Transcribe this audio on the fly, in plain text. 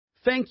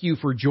Thank you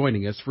for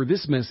joining us for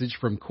this message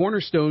from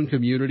Cornerstone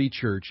Community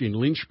Church in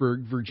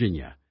Lynchburg,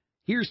 Virginia.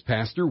 Here's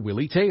Pastor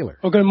Willie Taylor.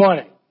 Well, good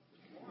morning.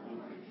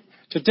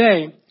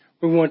 Today,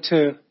 we want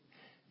to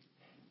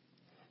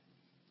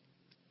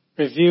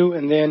review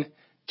and then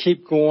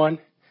keep going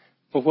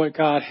for what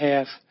God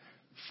has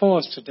for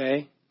us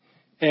today.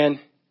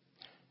 And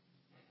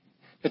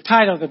the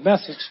title of the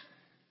message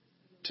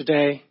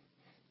today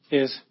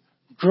is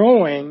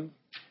Growing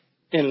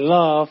in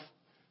Love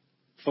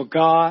for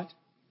God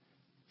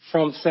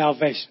from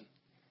Salvation.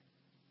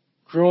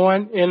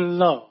 Growing in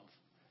love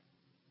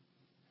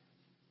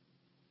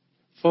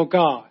for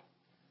God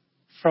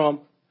from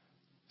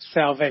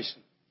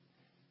salvation.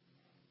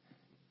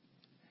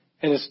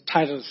 And this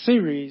title of the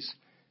series,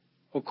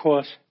 of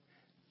course,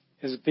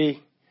 is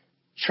Be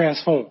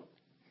Transformed.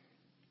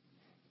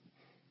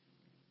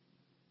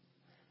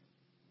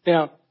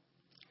 Now,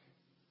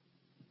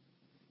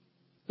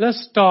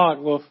 let's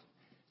start with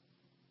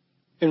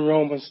in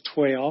Romans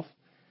 12,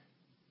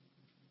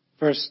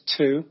 verse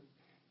 2.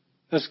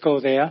 Let's go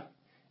there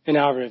in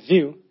our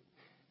review.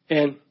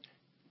 And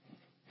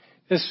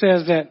it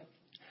says that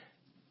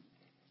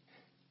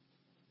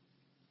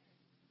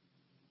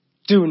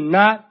do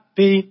not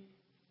be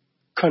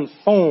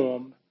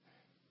conformed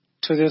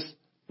to this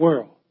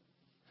world.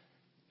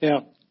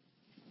 Now,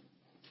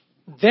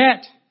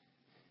 that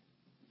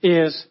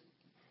is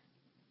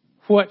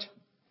what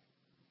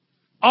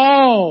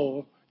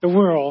all the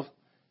world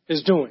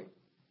is doing,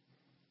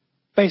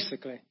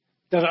 basically,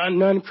 that are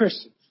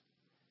non-Christians.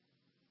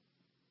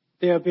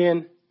 They are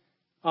being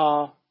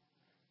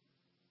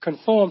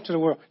conformed to the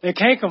world. They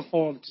can't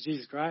conform to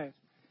Jesus Christ,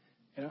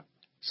 you know.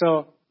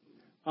 So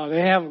they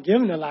haven't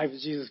given their life to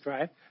Jesus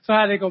Christ. So how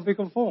are they going to be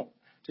conformed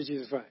to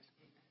Jesus Christ,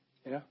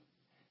 you know?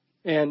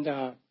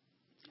 And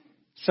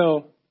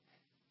so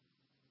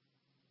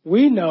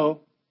we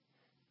know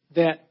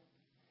that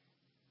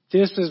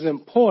this is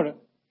important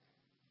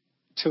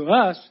to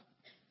us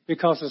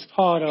because it's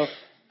part of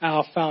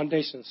our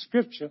foundation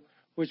scripture,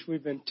 which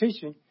we've been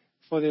teaching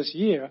for this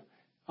year.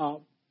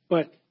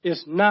 But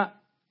it's not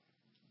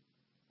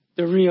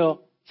the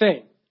real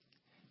thing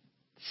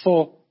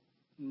for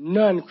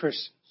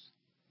non-Christians.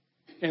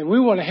 And we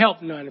want to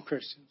help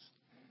non-Christians.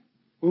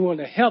 We want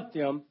to help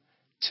them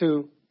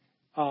to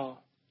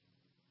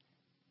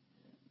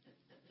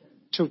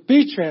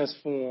be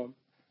transformed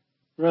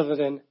rather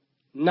than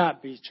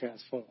not be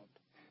transformed.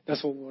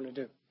 That's what we want to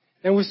do.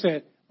 And we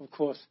said, of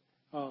course,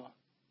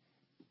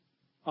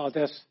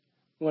 that's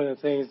one of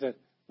the things that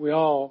we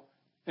all,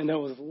 and that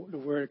was the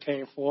word it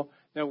came for.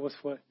 That was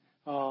what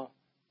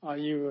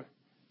you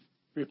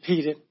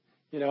repeated,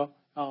 you know,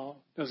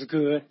 that was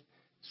good.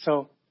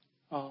 So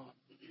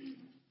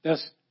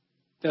that's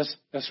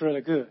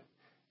really good.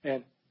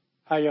 And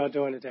how y'all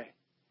doing today?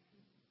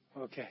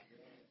 Okay.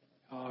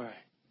 All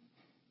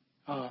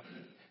right.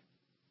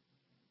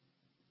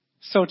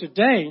 So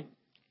today,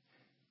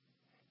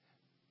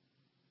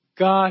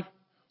 God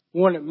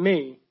wanted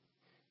me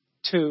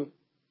to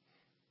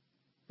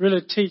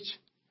really teach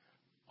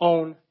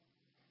on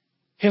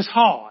His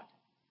heart.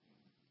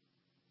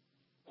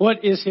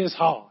 What is His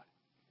heart?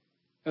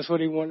 That's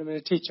what He wanted me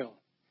to teach on.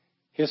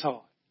 His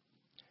heart.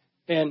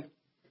 And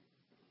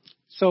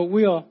so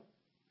we'll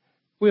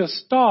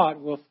start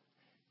with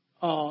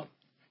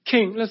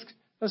King.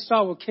 Let's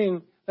start with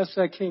King. Let's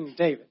say King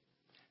David,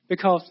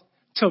 because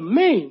to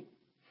me,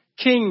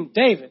 King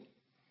David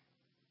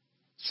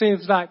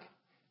seems like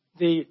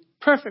the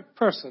perfect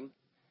person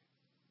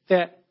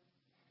that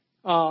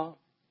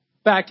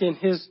back in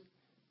his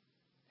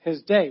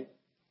day,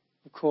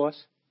 of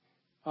course,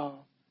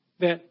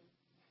 that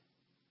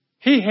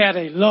he had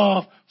a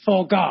love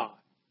for God.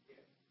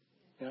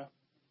 You know?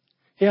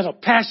 He had a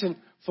passion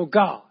for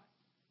God.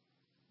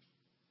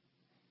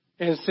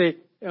 And see,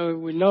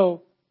 we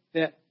know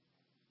that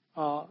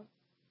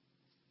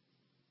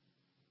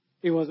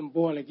he wasn't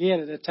born again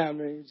at that time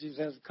when Jesus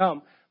has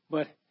come,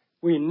 but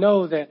we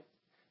know that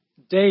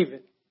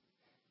David,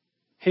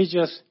 he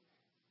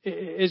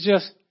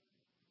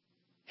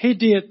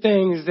did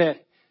things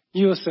that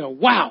you would say,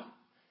 wow,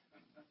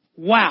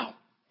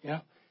 you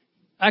know,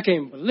 I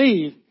can't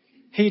believe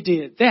he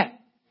did that.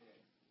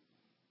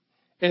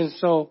 And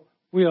so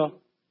we'll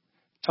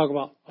talk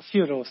about a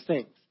few of those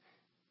things.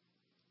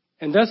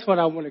 And that's what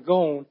I want to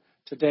go on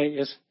today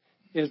is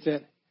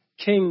that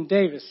King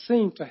David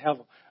seemed to have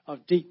a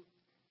deep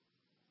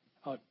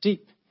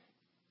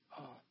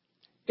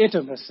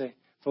intimacy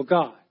for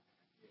God.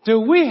 Do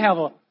we have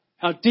a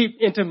deep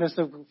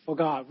intimacy for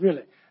God,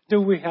 really?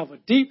 Do we have a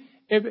deep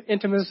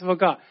intimacy for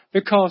God?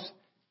 Because,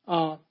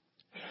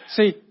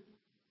 see,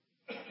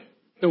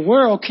 the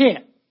world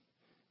can't,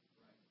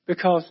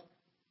 because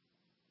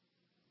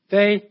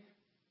they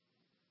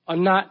are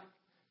not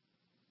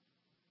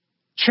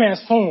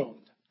transformed.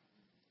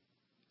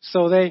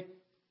 So they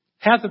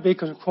have to be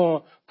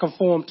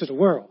conformed to the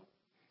world.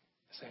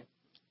 See?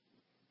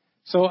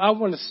 So I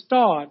want to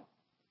start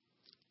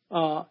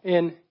I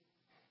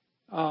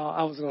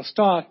was going to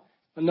start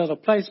another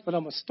place, but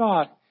I'm going to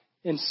start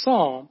in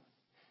Psalm,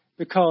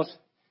 because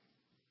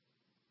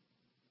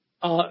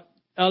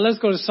Let's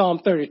go to Psalm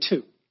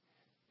 32.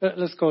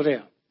 Let's go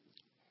there.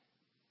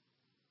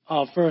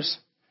 Verse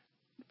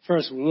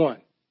 1.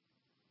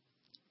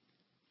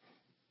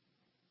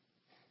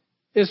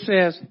 It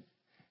says,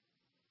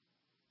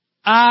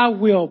 I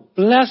will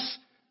bless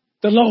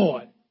the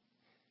Lord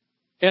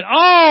at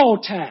all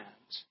times.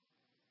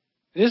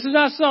 This is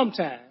not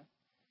sometime.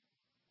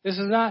 This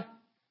is not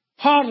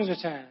part of the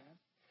time.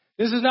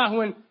 This is not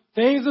when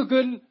things are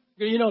good,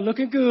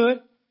 looking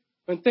good,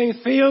 when things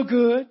feel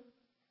good,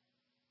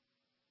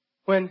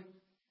 when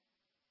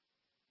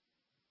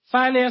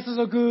finances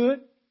are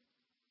good,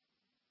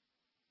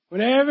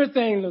 when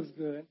everything looks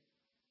good.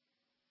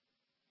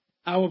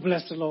 I will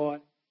bless the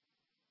Lord.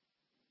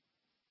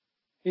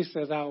 He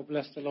says, I will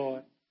bless the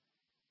Lord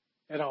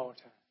at all times.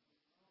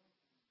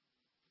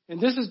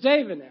 And this is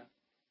David now.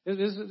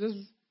 This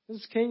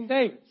is King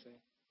David. See?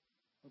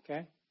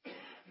 Okay?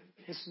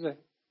 This is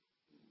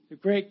the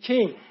great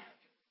king.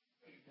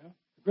 The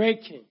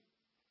great king.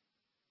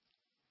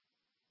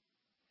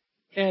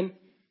 And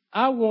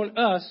I want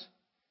us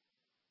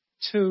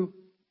to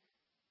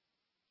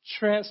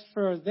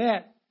transfer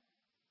that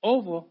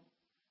over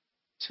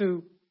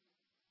to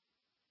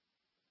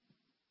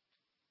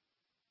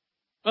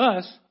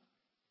us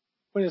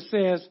when it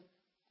says,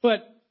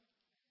 but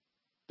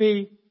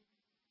be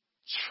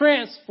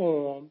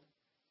transformed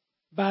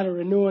by the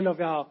renewing of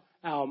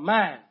our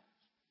mind.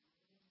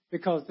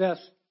 Because that's,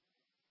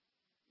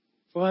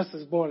 for us,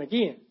 is born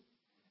again.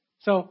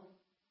 So,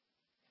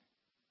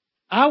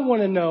 I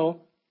want to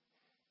know,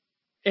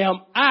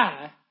 am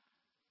I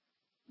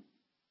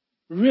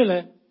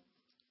really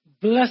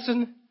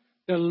blessing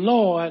the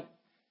Lord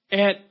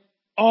at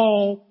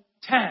all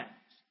times?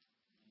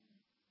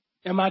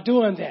 Am I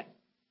doing that?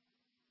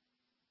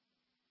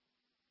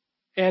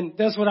 And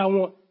that's what I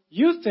want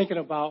you thinking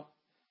about.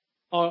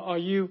 Are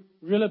you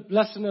really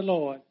blessing the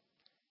Lord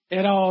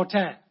at all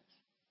times?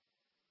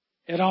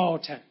 At all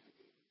times.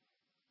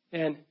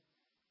 And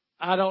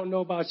I don't know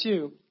about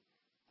you,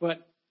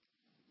 but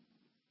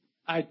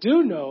I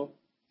do know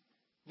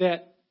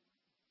that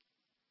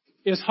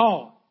it's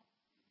hard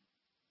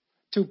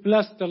to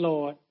bless the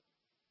Lord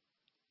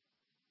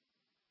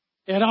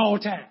at all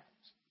times.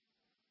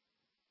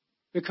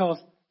 Because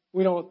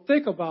we don't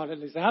think about it, at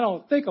least I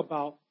don't think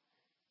about,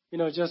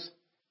 just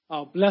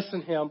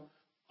blessing Him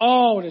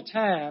all the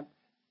time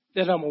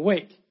that I'm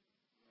awake.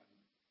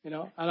 And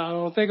I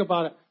don't think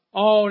about it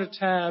all the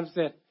times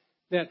that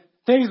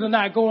things are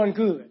not going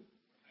good.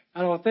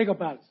 I don't think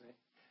about it.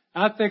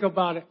 I think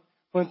about it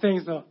when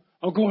things are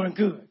going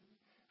good.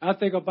 I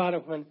think about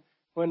it when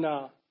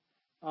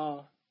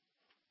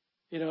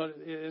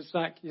it's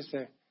like you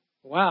say,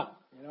 wow,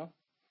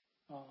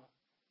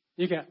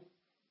 you got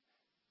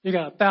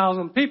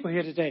 1,000 people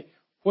here today.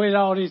 Where did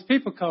all these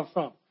people come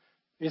from?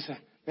 You say,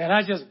 man,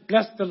 I just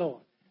blessed the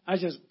Lord. I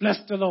just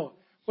blessed the Lord.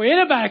 Well,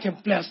 anybody can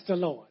bless the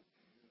Lord.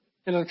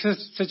 In a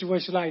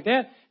situation like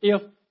that,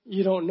 if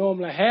you don't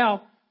normally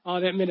have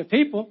that many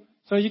people,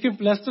 so you can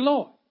bless the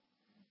Lord.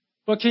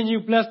 But can you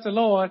bless the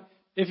Lord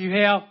if you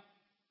have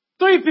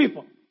 3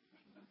 people?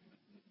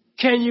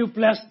 Can you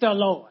bless the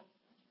Lord?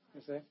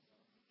 You see?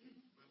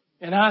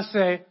 And I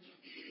say,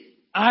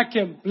 I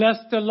can bless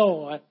the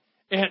Lord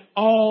at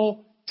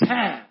all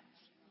times.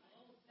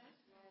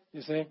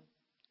 You see?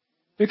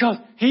 Because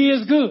He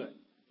is good.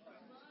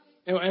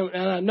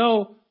 And I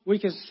know we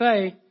can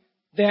say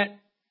that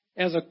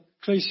as a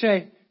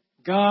cliche,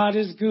 God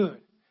is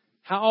good.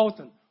 How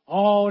often?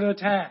 All the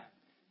time.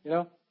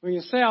 We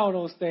can say all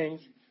those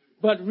things,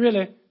 but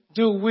really,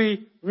 do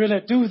we really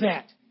do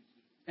that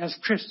as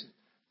Christians?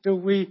 Do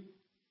we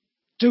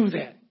do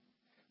that?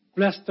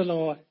 Bless the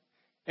Lord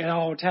at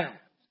all times.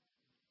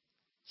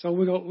 So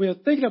we're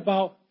thinking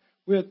about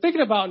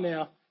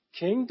now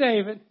King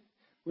David.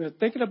 We're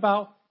thinking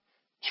about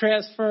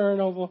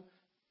transferring over,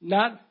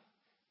 not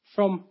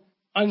from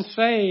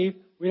unsaved.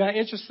 We're not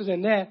interested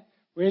in that.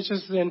 We're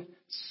interested in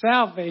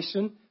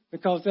salvation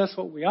because that's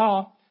what we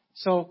are.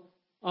 So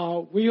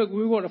we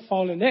want to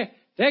fall in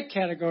that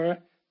category.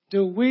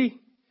 Do we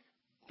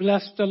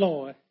bless the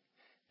Lord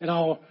at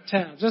all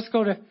times? Let's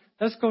go to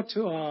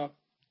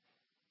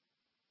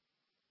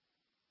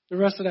the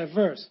rest of that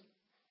verse.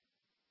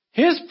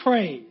 His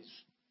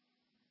praise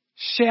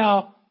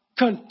shall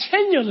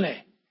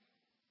continually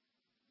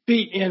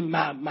be in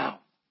my mouth.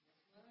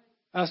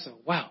 I said,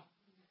 wow.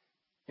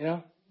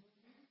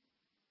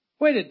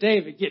 Where did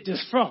David get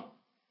this from?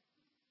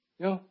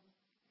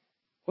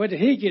 Where did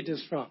he get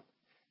this from?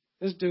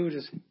 This dude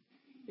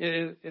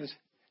is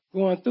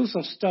going through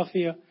some stuff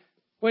here.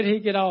 Where did he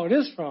get all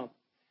this from?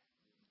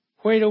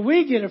 Where do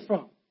we get it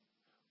from?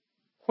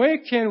 Where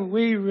can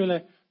we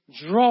really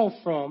draw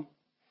from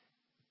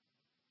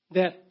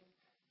that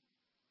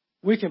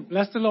we can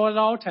bless the Lord at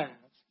all times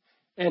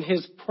and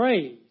His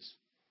praise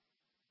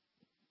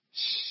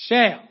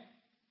shall?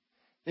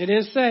 They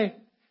didn't say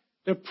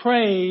the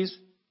praise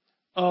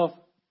of,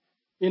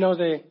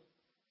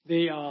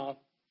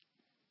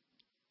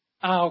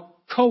 our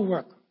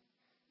co-worker,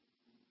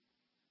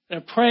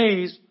 the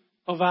praise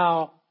of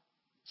our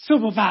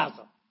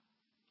supervisor,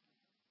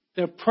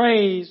 the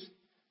praise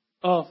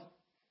of,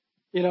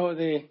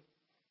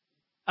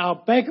 our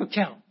bank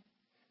account.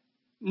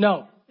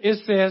 No,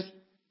 it says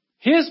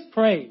his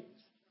praise.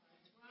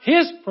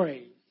 His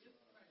praise.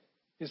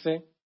 You see?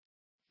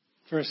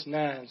 Verse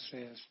 9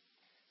 says,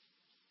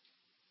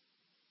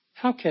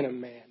 how can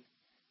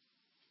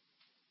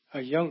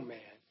a young man,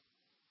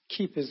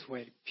 keep his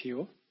way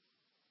pure?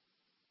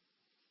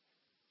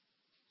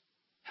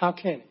 How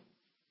can he?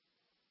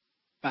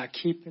 By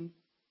keeping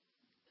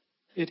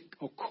it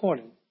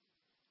according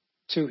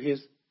to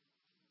his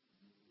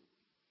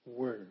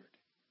word.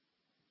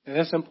 And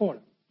that's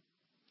important.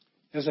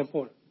 That's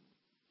important.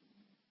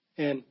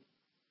 And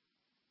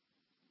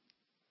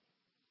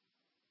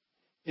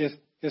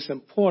it's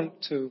important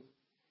to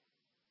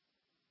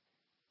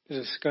the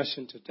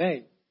discussion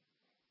today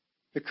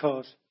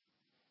because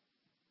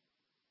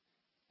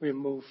we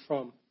move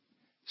from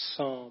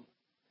Psalm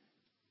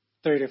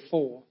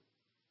 34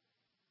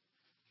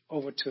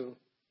 over to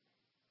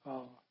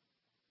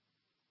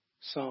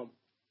Psalm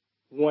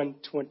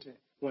 120,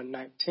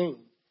 119,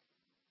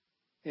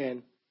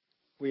 and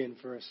we're in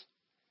verse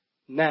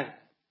 9.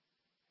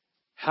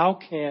 How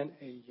can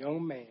a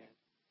young man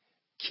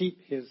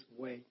keep his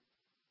way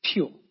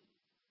pure?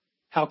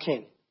 How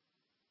can he?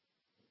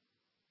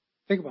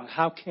 Think about it.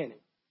 How can he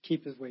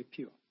keep his way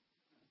pure?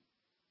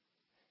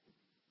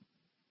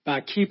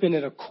 By keeping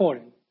it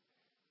according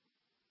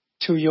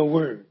to your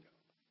word,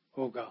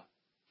 oh God.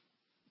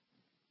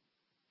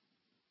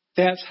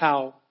 That's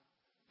how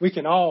we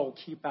can all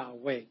keep our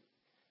way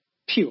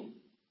pure.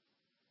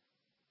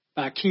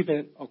 By keeping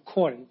it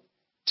according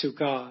to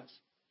God's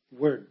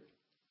word.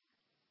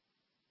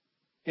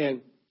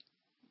 And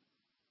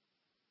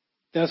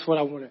that's what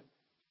I want to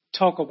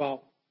talk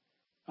about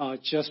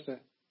just the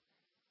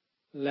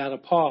latter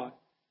part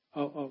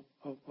of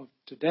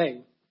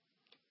today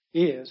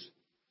is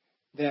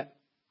that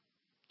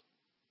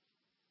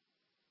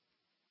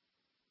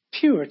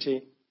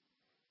purity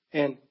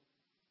and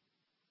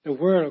the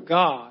word of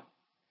God,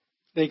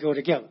 they go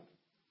together.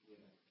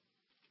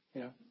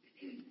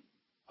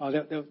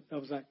 That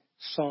was like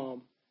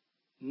Psalm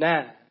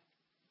 9.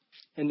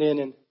 And then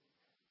in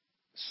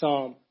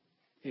Psalm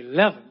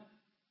 11,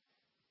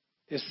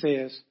 it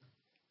says,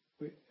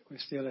 we're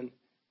still in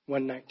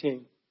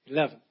 119,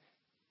 11.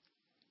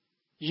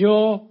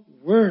 Your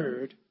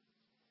word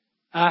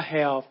I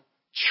have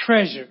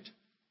treasured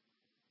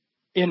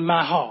in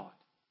my heart.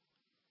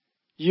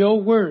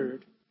 Your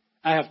word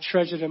I have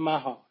treasured in my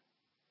heart,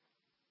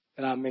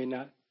 that I may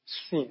not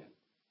sin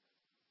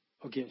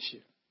against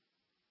you.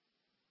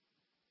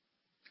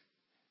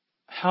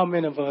 How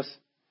many of us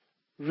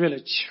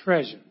really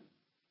treasure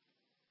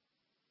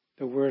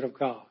the word of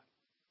God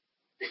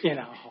in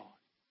our heart?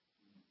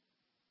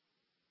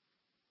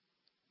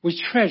 We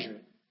treasure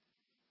it.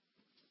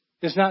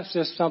 It's not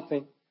just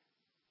something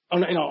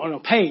on a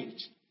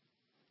page.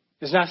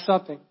 It's not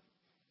something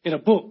in a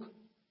book.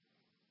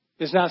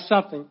 It's not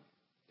something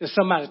that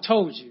somebody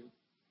told you.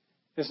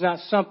 It's not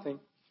something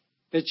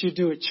that you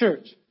do at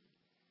church.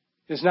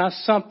 It's not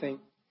something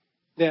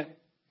that,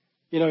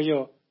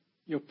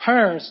 your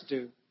parents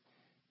do.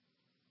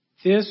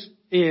 This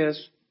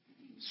is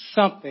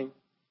something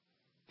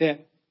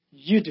that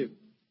you do.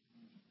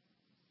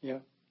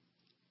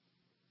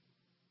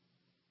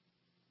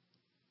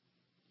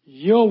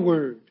 Your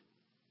word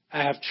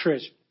I have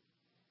treasured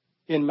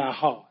in my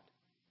heart,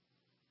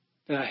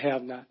 that I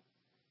have not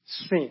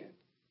sinned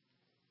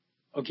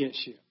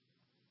against you.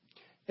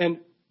 And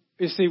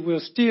you see, we're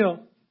still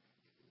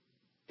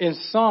in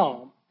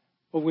Psalm,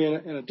 but we're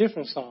in a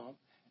different Psalm.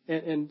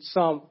 In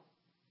Psalm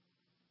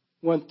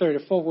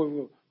 134, where we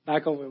were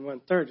back over in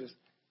 130s,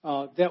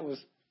 that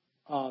was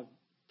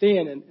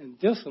then, and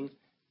this one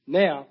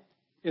now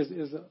is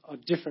a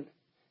different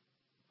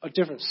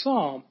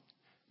Psalm,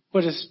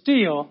 but it's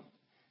still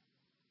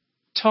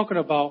talking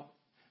about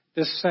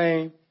the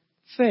same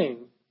thing,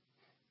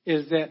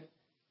 is that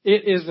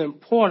it is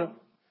important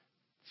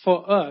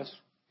for us,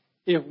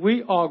 if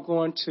we are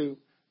going to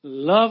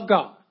love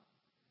God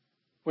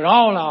with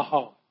all our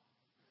heart,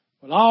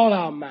 with all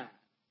our mind,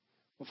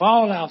 with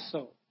all our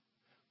soul,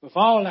 with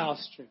all our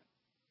strength,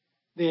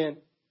 then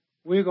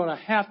we're going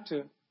to have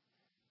to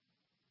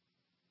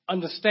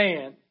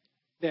understand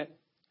that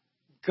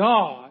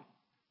God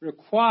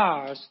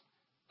requires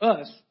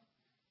us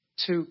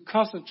to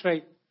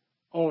concentrate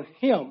on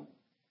Him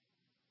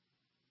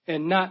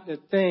and not the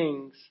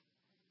things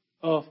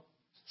of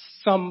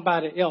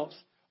somebody else,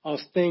 or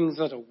things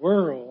of the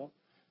world,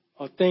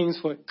 or things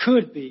what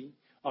could be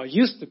or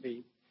used to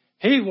be.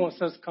 He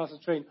wants us to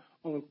concentrate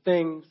on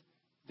things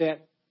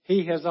that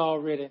He has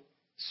already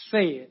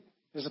said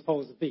is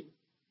supposed to be.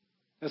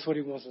 That's what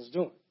He wants us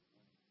doing.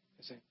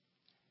 You see?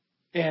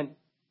 And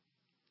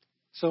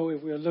so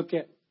if we look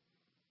at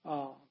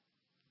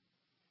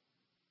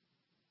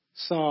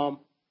Psalm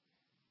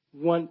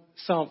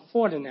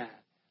 49.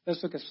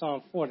 Let's look at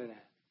Psalm 49.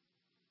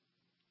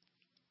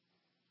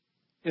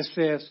 It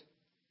says,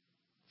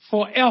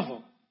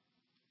 forever.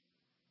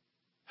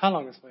 How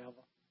long is forever?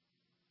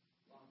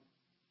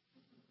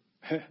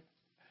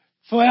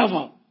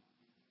 Forever.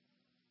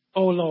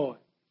 O Lord,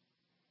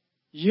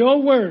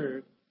 your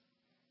word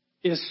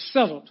is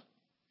settled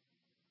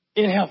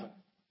in heaven.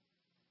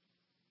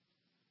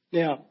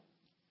 Now,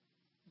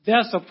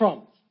 that's a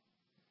promise.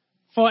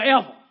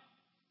 Forever.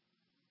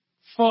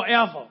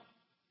 Forever.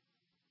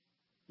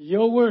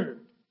 Your word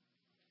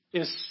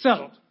is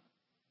settled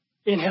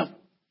in heaven.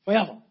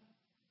 Forever.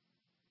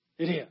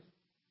 It is.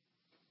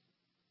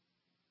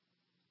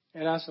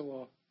 And I said,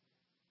 well,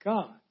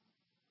 God,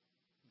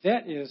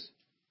 that's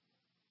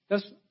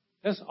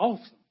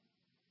awesome.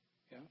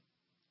 Yeah.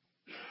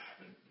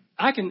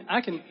 I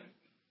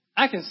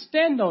can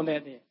stand on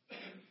that then.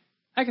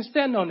 I can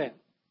stand on that.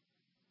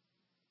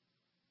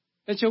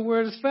 That your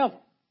word is forever.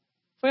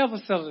 Forever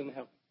settled in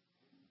heaven.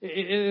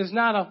 It's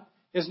not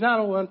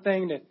a one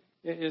thing that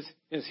is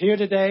here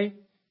today,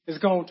 is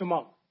gone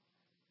tomorrow.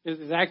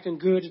 It's acting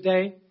good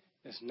today,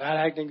 it's not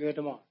acting good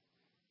tomorrow.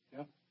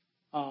 You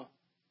know?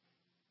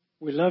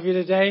 We love you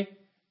today,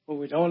 but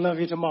we don't love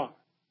you tomorrow.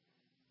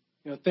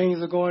 You know,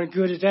 things are going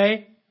good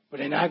today, but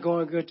they're not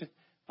going good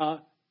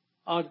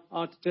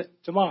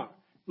tomorrow.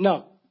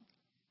 No.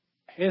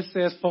 It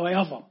says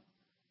forever,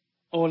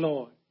 O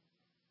Lord,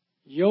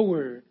 your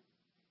word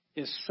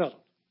is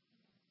settled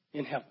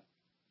in heaven.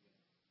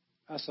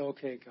 I said,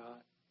 okay,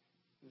 God,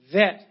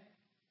 that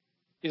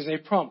is a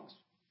promise.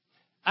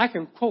 I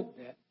can quote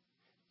that.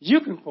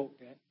 You can quote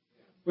that.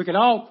 We can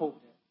all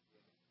quote that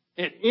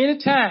at any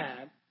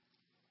time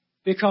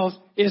because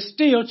it's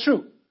still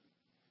true.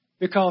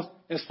 Because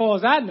as far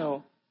as I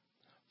know,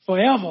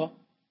 forever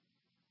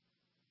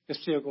is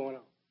still going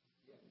on.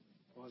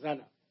 As far as I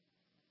know.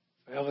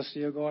 Forever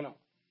still going on.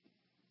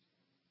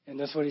 And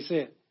that's what he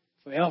said.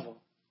 Forever,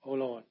 O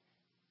Lord,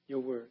 your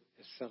word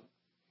is settled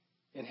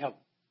in heaven.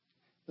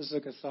 Let's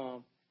look at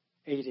Psalm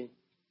 89.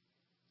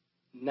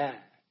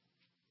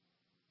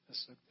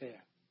 Let's look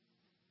there.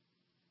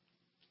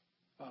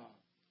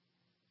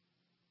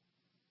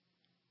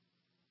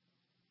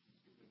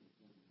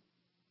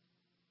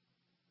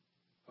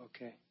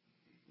 Okay,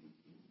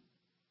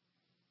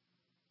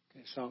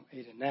 Psalm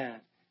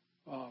 89.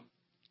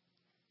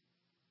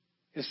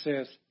 It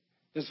says,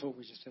 this is what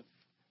we just have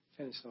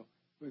finished, so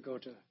we go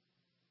to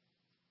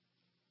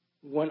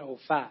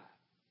 105.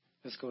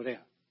 Let's go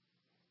there.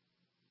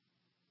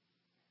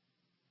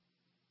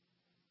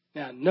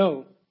 Now, I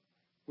know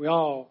we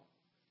all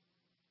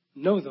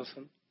know this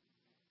one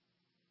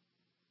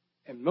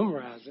and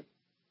memorize it,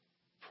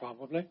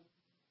 probably.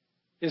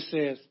 It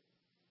says,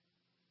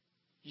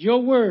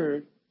 your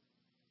word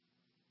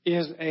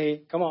is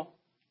a, come on,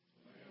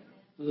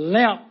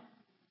 lamp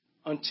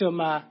unto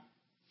my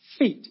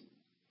feet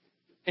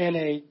and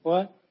a,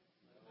 what?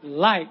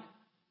 Light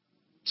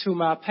to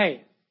my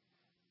path.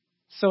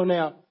 So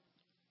now,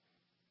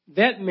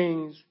 that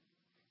means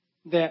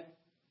that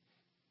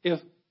if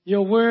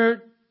your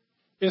word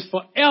is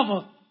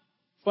forever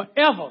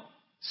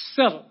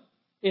settled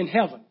in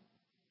heaven,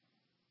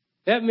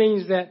 that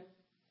means that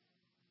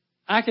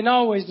I can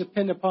always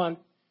depend upon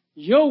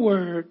your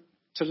word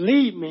to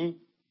lead me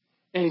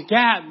and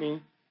guide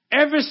me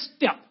every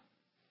step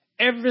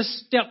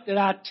that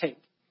I take,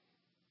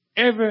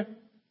 every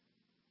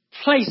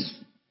place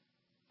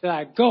that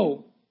I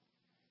go.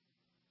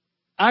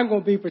 I'm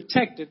going to be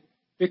protected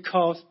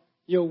because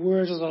your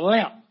word is a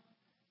lamp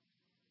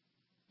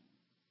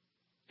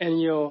and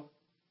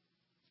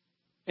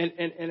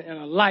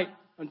a light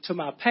unto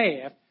my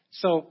path.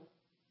 So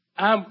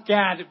I'm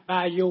guided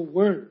by your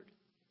word.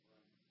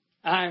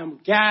 I am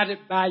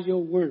guided by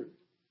your word.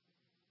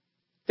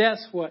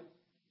 That's what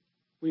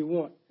we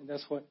want, and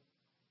that's what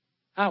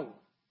I want,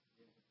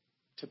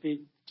 to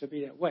be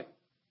that way.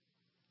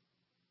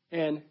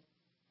 And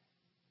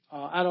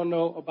I don't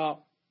know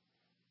about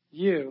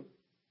you,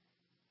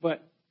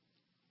 but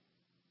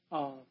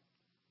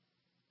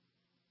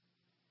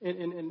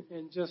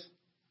in just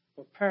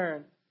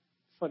preparing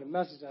for the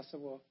message, I said,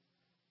 well,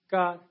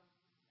 God,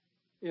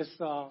 it's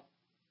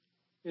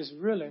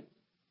really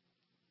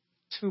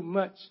too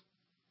much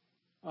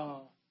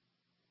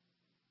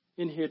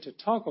in here to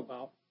talk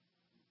about.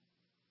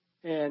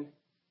 And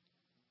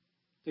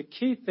the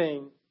key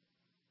thing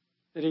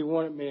that he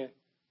wanted me to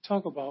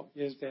talk about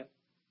is that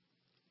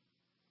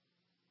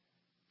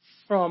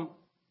from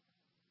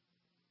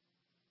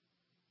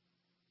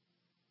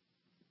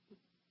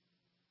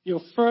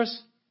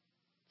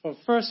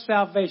first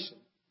salvation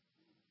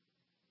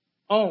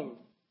on,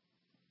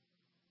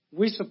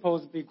 we're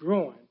supposed to be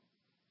growing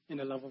in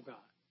the love of God.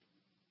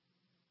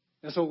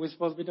 That's what we're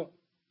supposed to be doing.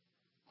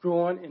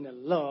 Growing in the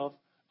love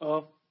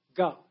of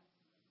God.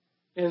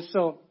 And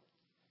so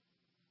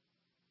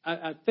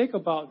I think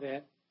about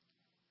that,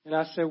 and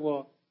I say,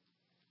 well,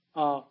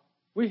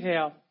 we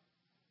have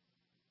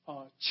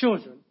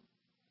children,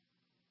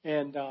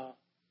 and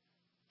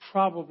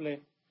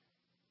probably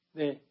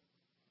the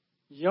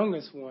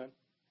youngest one,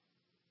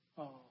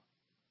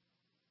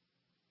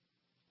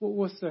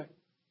 what's the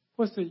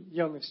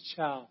youngest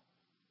child?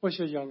 What's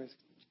your youngest?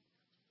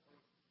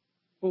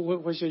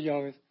 What's your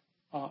youngest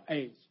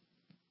age?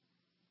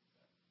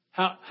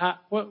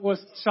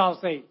 What's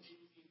Charles' age?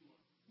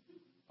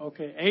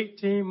 Okay,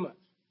 18 months.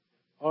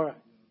 All right.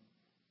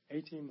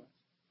 18 months.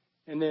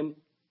 And then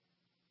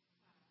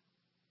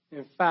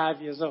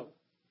 5 years old.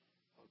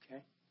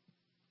 Okay.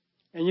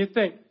 And you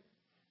think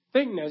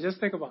now, just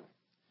think about it.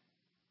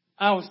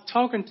 I was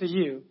talking to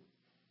you,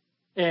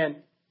 and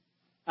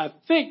I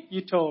think you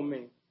told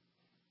me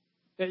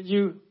that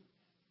you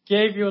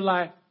gave your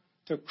life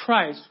to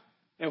Christ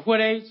at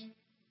what age?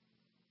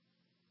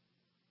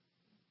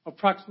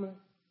 Approximately?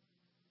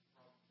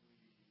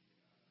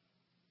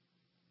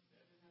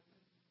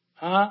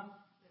 Huh?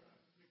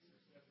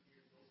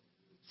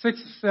 6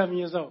 or 7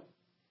 years old.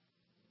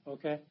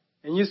 Okay.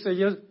 And you say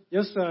your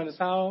son is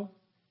how old?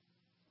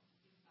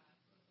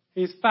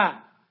 He's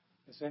 5.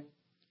 You see?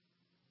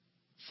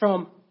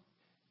 From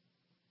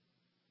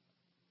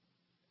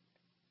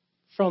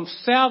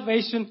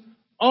salvation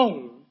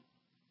on,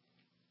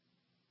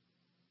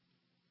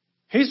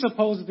 he's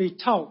supposed to be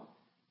taught.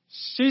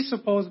 She's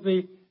supposed to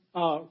be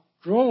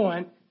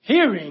growing,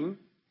 hearing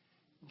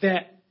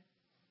that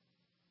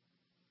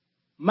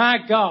my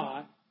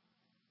God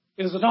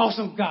is an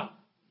awesome God.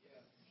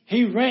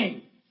 He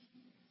reigns.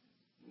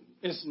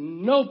 There's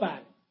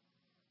nobody,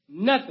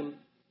 nothing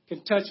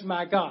can touch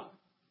my God,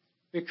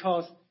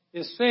 because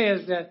it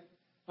says that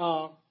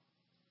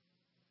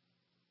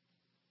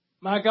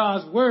my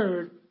God's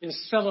word is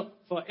settled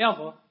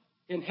forever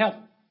in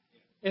heaven.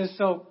 And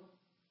so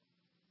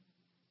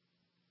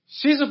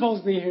she's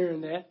supposed to be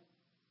hearing that.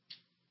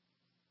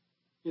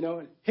 You know,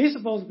 and he's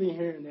supposed to be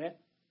hearing that.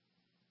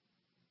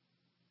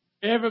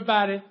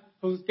 Everybody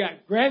who's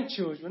got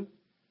grandchildren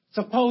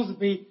supposed to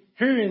be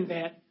hearing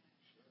that.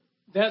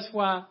 That's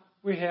why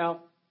we have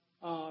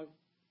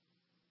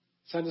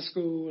Sunday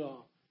school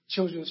or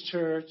children's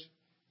church,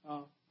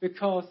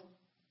 because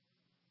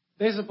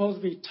they're supposed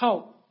to be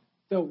taught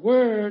the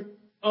Word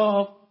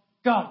of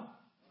God.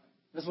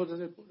 That's what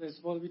they're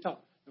supposed to be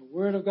taught, the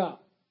Word of God.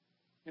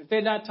 If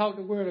they're not taught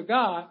the Word of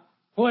God,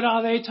 what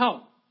are they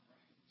taught?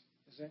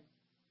 You see?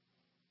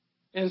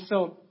 And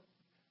so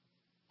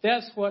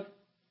that's what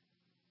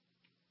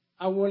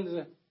I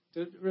wanted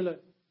to really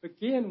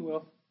begin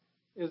with,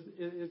 is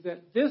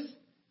that this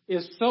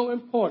is so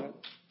important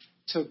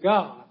to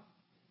God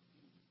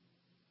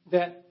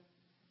that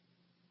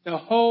the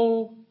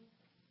whole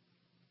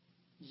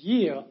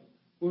year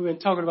we've been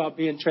talking about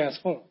being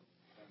transformed.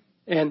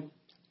 And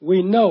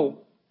we know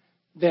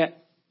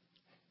that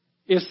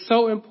it's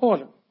so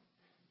important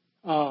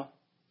that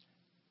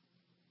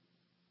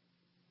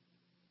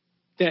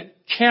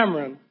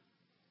Cameron's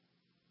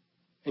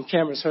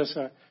her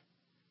son,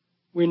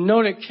 we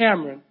know that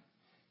Cameron,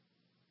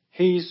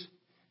 he's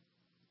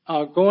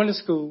going to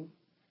school,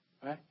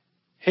 right?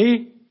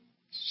 He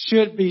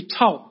should be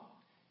taught.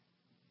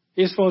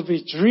 It's supposed to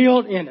be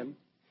drilled in him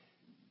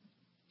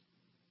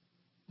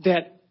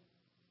that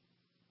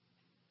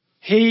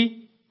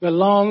he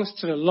belongs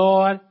to the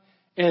Lord,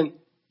 and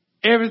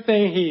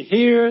everything he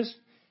hears,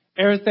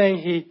 everything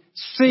he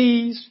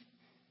sees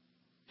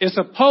is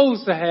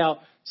supposed to have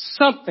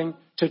something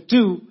to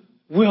do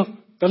with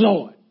the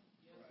Lord.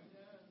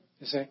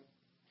 You see?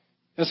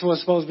 That's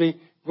what's supposed to be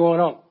going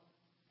on.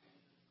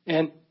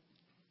 And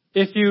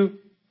if you,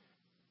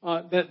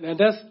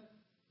 that's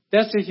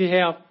if you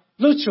have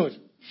little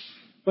children.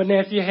 But now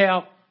if you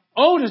have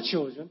older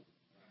children,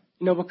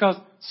 you know, because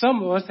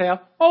some of us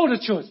have older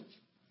children.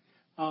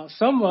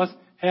 Some of us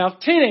have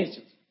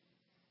teenagers.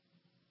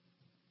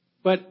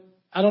 But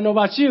I don't know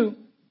about you,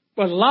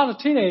 but a lot of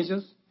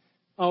teenagers,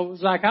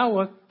 like I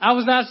was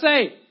not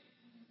saved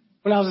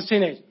when I was a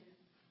teenager.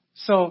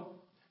 So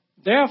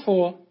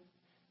therefore,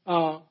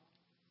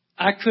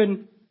 I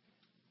couldn't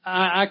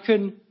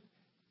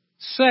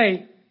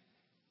say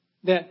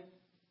that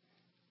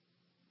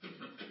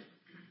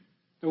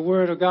the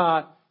Word of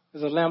God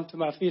is a lamp to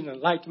my feet and a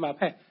light to my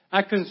path.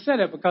 I couldn't say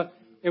that because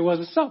it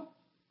wasn't so.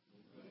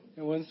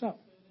 It wasn't so.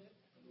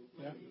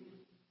 Yeah.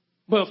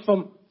 But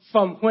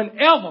from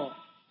whenever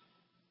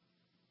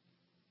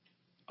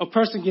a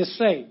person gets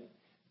saved,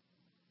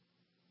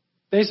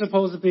 they're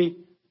supposed to be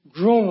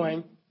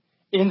growing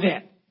in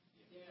that.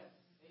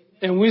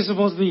 And we're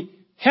supposed to be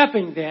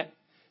helping that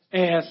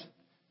as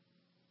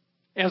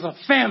a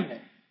family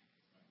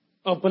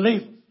of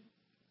believers.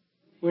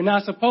 We're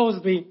not supposed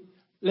to be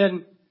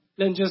letting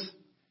just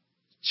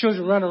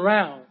children run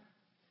around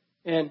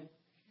and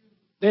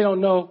they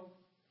don't know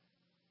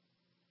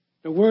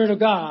the Word of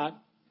God.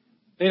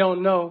 They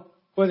don't know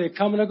where they're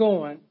coming or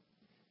going.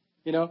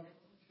 You know,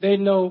 they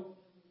know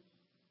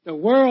the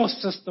world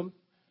system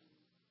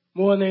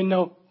more than they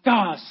know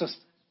God's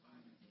system.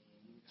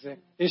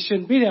 It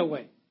shouldn't be that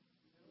way.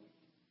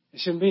 It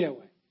shouldn't be that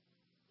way.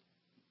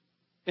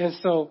 And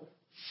so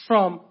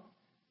from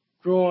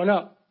growing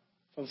up,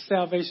 from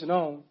salvation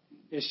on,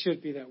 it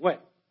should be that way.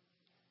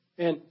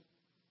 And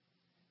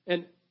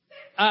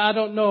I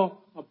don't know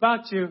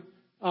about you,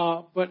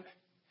 but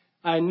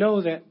I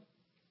know that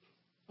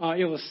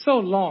it was so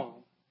long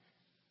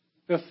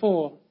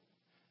before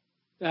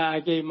that I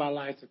gave my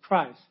life to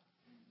Christ.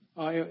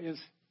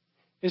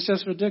 It's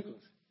just ridiculous.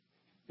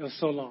 It was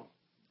so long.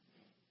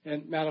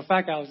 And matter of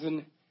fact, I was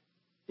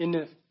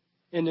in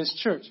this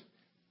church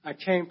I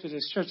came to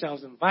this church. I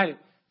was invited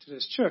to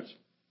this church,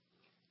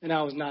 and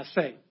I was not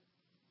saved.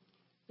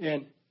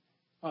 And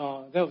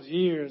that was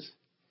years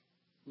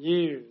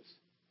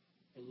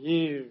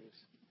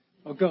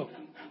ago.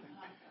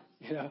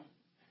 You know,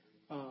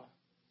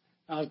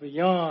 I was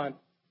beyond,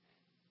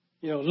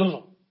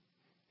 little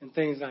and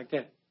things like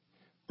that.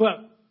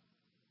 But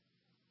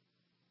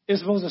it's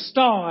supposed to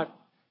start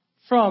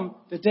from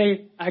the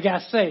day I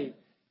got saved.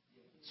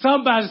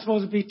 Somebody's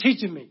supposed to be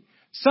teaching me.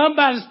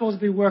 Somebody's supposed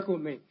to be working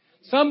with me.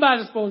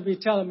 Somebody's supposed to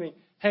be telling me,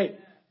 hey,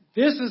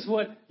 this is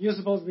what you're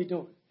supposed to be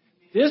doing.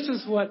 This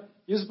is what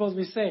you're supposed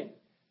to be saying.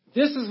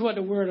 This is what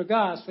the Word of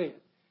God said.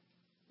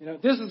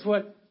 This is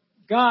what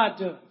God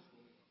does.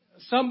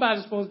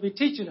 Somebody's supposed to be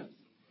teaching us.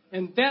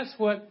 And that's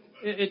what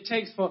it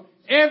takes for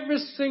every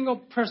single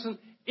person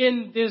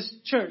in this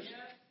church,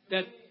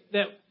 that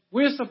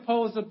we're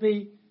supposed to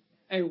be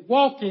a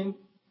walking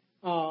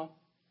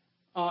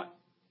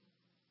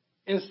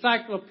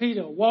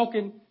encyclopedia,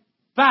 walking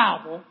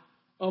Bible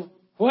of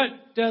what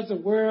does the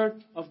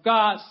Word of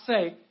God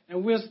say,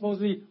 and we're supposed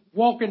to be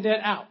walking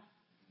that out,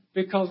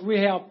 because we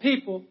have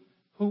people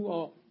who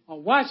are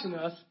watching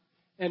us,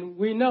 and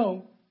we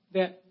know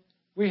that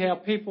we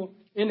have people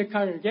in the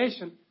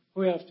congregation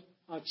who have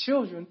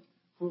children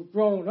who have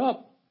grown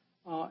up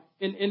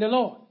in the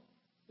Lord.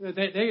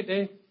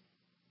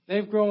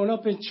 They've grown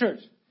up in church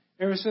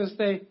ever since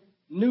they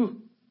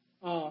knew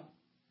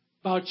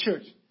about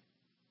church.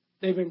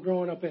 They've been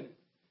growing up in it.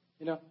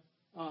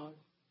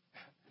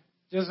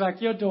 Just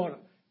like your daughter.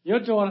 Your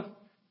daughter,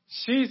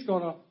 she's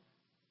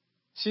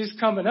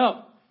coming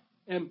up,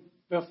 and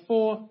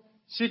before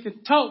she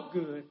can talk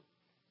good,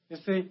 you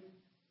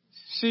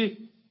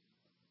see,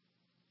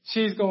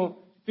 she's going to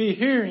be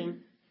hearing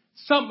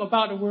something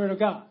about the Word of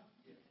God.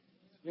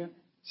 Yeah,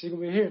 she's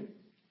going to be hearing it.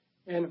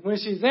 And when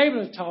she's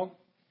able to talk,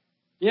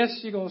 yes,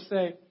 she's going to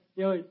say,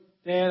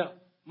 Dad,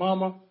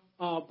 Mama,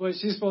 but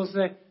she's supposed to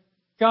say,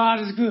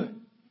 God is good.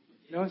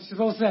 She's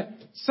supposed to say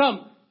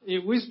something.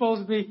 We're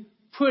supposed to be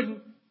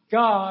putting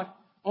God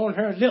on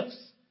her lips.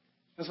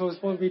 That's what we're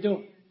supposed to be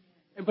doing.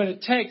 But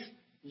it takes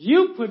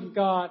you putting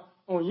God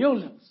on your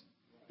lips.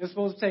 It's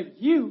supposed to take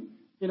you,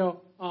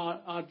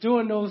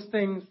 doing those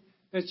things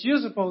that you're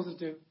supposed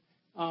to do.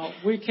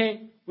 We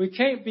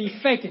can't be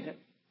faking it.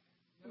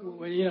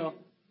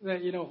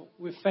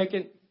 We're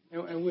faking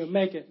and we'll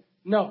make it.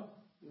 No,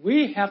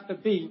 we have to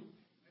be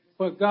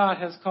what God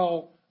has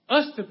called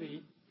us to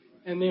be,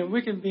 and then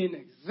we can be an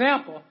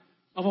example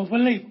of a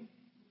believer.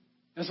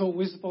 That's what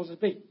we're supposed to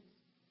be.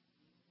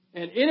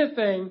 And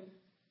anything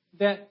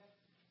that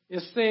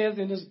it says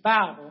in this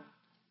Bible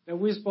that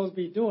we're supposed to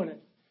be doing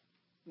it,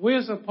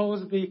 we're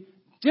supposed to be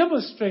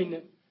demonstrating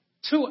it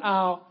to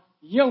our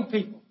young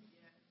people.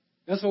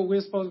 That's what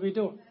we're supposed to be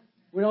doing.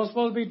 We're not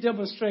supposed to be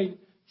demonstrating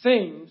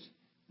things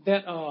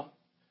that are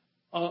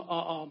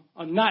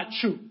not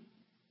true.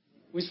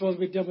 We're supposed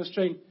to be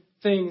demonstrating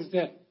things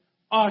that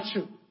are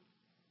true.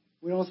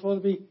 We're not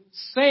supposed to be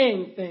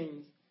saying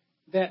things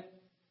that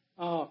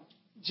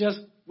just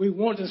we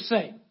want to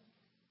say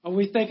or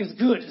we think it's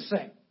good to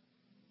say.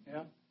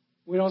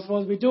 We're not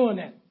supposed to be doing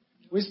that.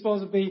 We're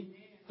supposed to be,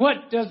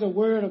 what does the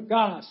Word of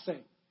God say?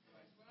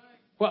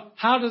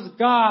 How does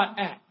God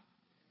act?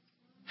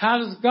 How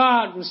does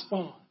God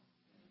respond?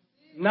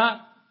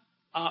 Not,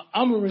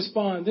 I'm going to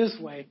respond this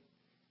way.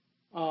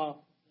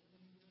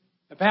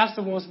 The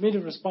pastor wants me to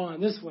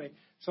respond this way,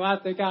 so I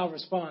think I'll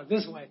respond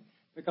this way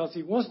because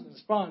he wants to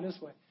respond this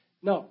way.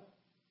 No.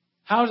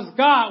 How does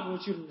God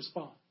want you to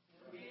respond?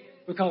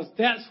 Because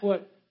that's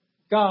what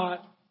God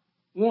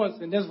wants,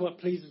 and that's what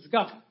pleases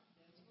God.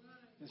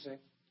 You see?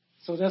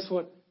 So that's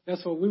what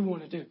we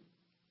want to do.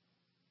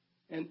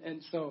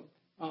 And so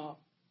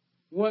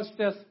once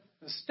that's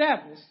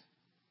established,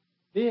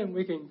 then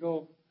we can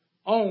go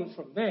on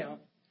from there,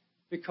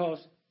 because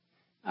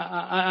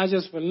I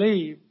just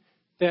believe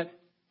that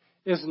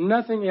there's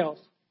nothing else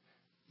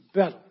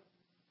better.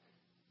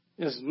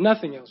 There's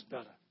nothing else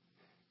better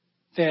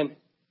than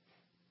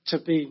to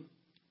be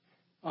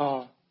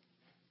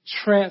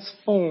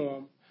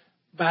transformed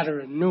by the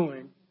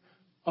renewing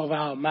of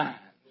our mind.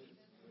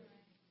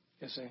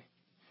 You see?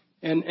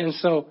 And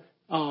so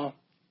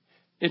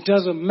it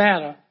doesn't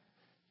matter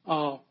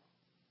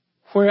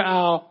where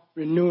our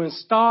renewing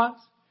starts.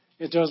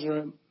 It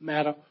doesn't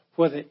matter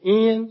where it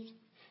ends.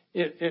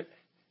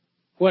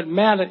 What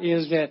matters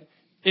is that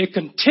it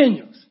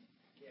continues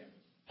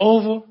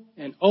over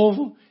and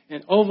over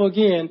and over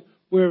again.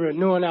 We're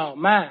renewing our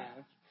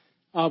minds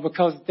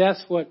because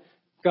that's what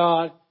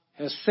God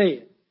has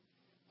said.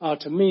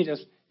 To me,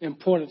 that's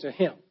important to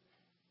Him.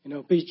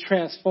 Be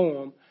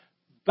transformed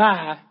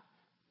by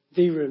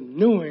the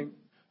renewing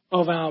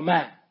of our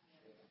mind.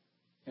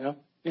 And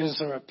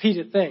it's a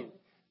repeated thing.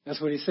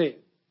 That's what He said,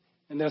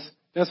 and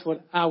that's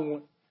what I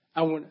want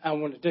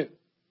to do.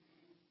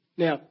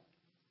 Now,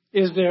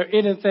 is there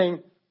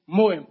anything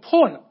more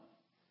important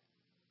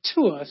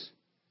to us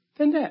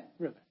than that,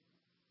 really?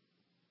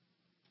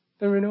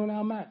 Than renewing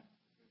our mind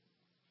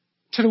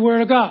to the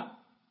Word of God.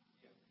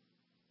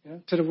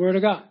 To the Word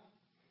of God.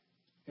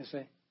 You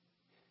see.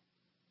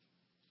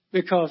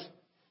 Because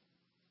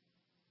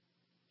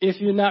if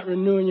you're not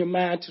renewing your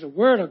mind to the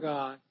Word of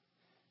God,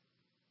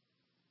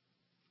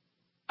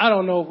 I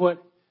don't know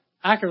what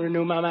I can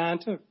renew my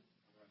mind to.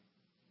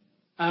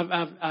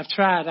 I've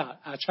tried out.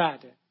 I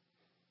tried that.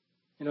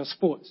 You know,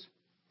 sports.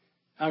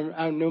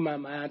 I renew my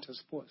mind to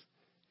sports.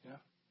 You know,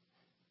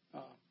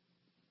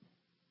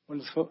 when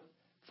it was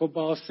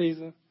football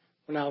season,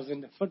 when I was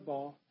into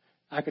football,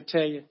 I could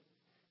tell you,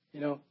 you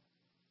know,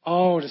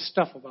 all the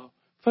stuff about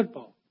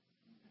football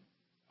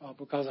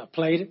because I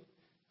played it,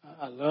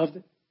 I loved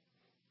it,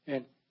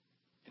 and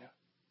you know,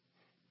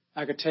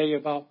 I could tell you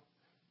about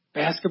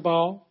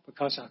basketball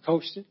because I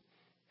coached it,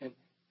 and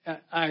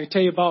I could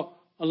tell you about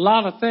a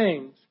lot of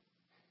things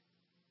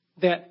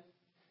that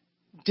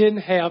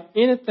didn't have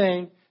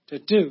anything to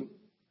do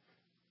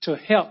to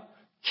help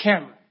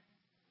Cameron.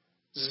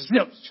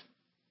 Zipped,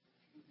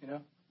 you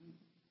know.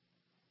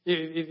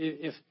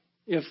 If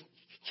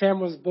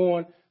Cameron was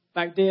born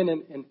back then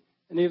and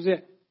he was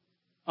there,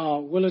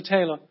 Willie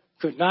Taylor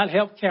could not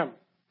help Cameron.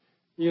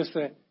 You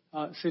say,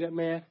 see that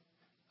man?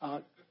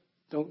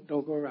 Don't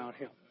go around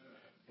him.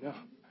 You know,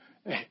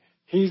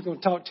 he's going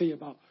to talk to you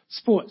about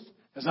sports.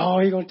 That's all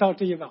he's going to talk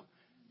to you about.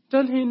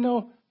 Doesn't he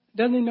know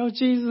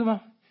Jesus?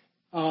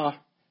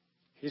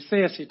 He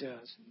says he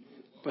does,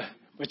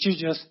 but you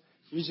just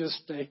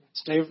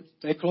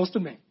stay close to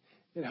me.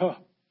 You know,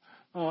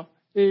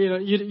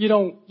 you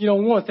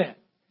don't want that.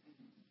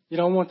 You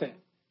don't want that.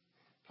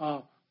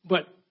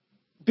 But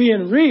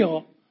being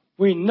real,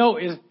 we know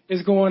is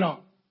going on.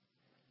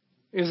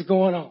 It's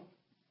going on.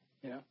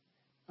 You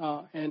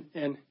know,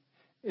 and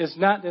it's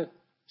not that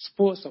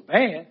sports are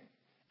bad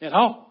at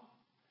all.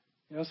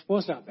 You know,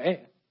 sports not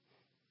bad.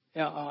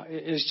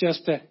 It's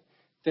just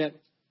that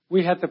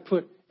we have to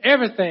put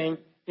everything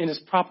in its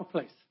proper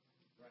place.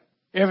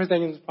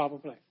 Everything in its proper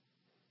place.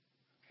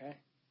 Okay?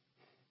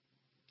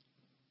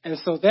 And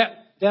so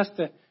that's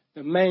the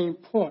main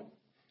point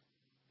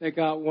that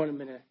God wanted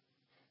me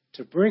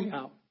to bring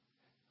out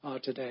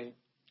today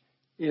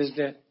is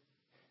that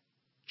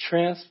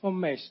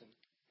transformation,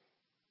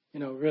 you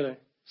know, really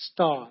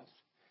starts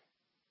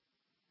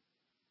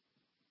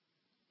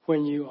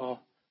when you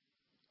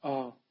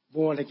are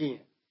born again.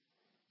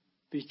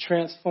 Be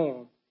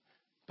transformed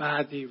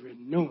by the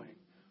renewing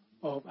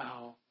of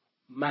our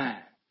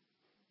mind.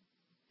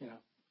 You know,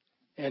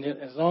 and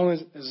as long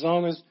as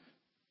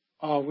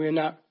we're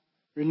not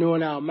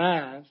renewing our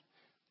minds,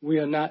 we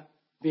are not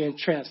being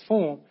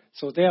transformed.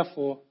 So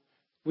therefore,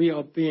 we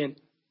are being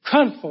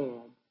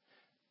conformed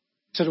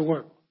to the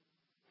world.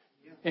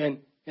 And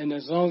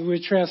as long as we're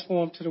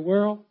transformed to the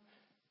world,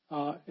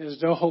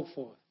 there's no hope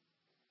for it.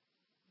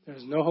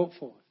 There's no hope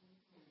for it.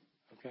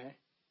 Okay?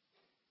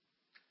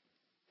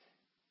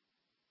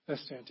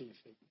 Let's stand to your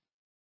feet.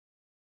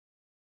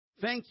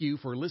 Thank you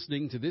for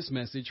listening to this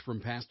message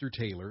from Pastor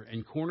Taylor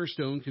and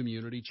Cornerstone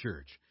Community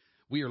Church.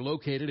 We are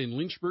located in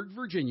Lynchburg,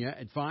 Virginia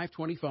at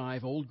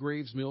 525 Old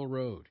Graves Mill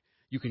Road.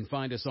 You can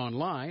find us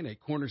online at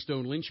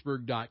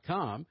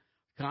cornerstonelynchburg.com,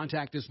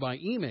 contact us by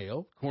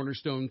email,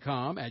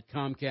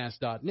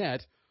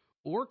 cornerstonecom@comcast.net,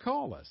 or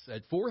call us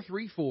at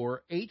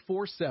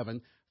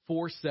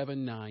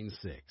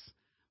 434-847-4796.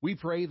 We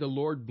pray the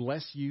Lord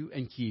bless you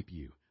and keep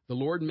you. The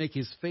Lord make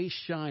his face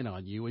shine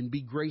on you and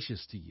be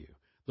gracious to you.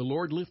 The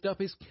Lord lift up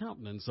his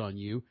countenance on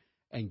you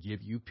and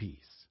give you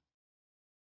peace.